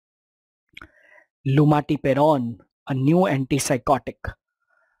Lumateperone, a new antipsychotic.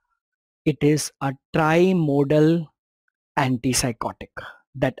 It is a trimodal antipsychotic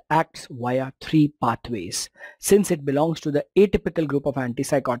that acts via three pathways. Since it belongs to the atypical group of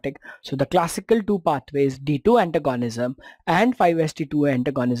antipsychotic, so the classical two pathways D2 antagonism and 5-HT2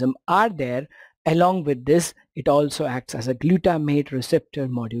 antagonism are there. Along with this, it also acts as a glutamate receptor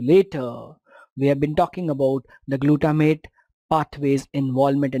modulator. We have been talking about the glutamate pathways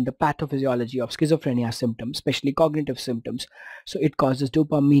involvement in the pathophysiology of schizophrenia symptoms, especially cognitive symptoms. So it causes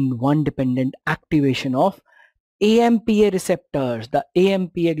dopamine 1 dependent activation of AMPA receptors, the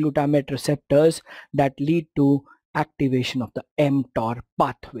AMPA glutamate receptors that lead to activation of the mTOR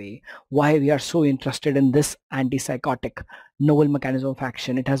pathway. Why we are so interested in this antipsychotic novel mechanism of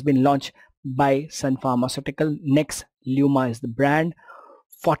action? It has been launched by Sun Pharmaceutical. Next, Luma is the brand.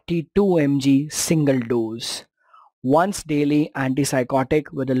 42 mg single dose. Once daily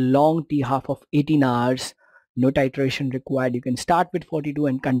antipsychotic with a long T half of 18 hours. No titration required. You can start with 42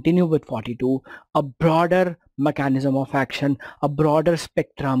 and continue with 42. A broader mechanism of action, a broader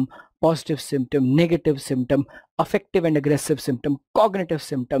spectrum, positive symptom, negative symptom, affective and aggressive symptom, cognitive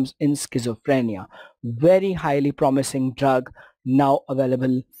symptoms in schizophrenia. Very highly promising drug now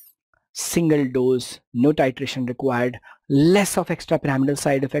available. Single dose, no titration required, less of extrapyramidal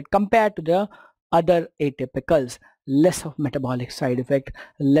side effect compared to the other atypicals, less of metabolic side effect,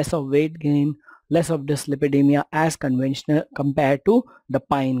 less of weight gain, less of dyslipidemia as conventional compared to the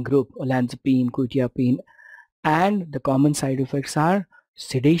pine group, olanzapine, quetiapine, and the common side effects are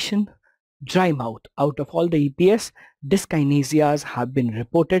sedation, dry mouth. Out of all the EPS, dyskinesias have been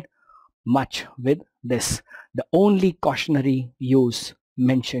reported much with this. The only cautionary use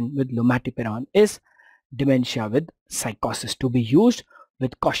mentioned with lumateperone is dementia with psychosis, to be used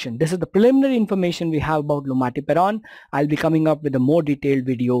with caution. This is the preliminary information we have about lumateperone. I'll be coming up with a more detailed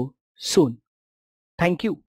video soon. Thank you.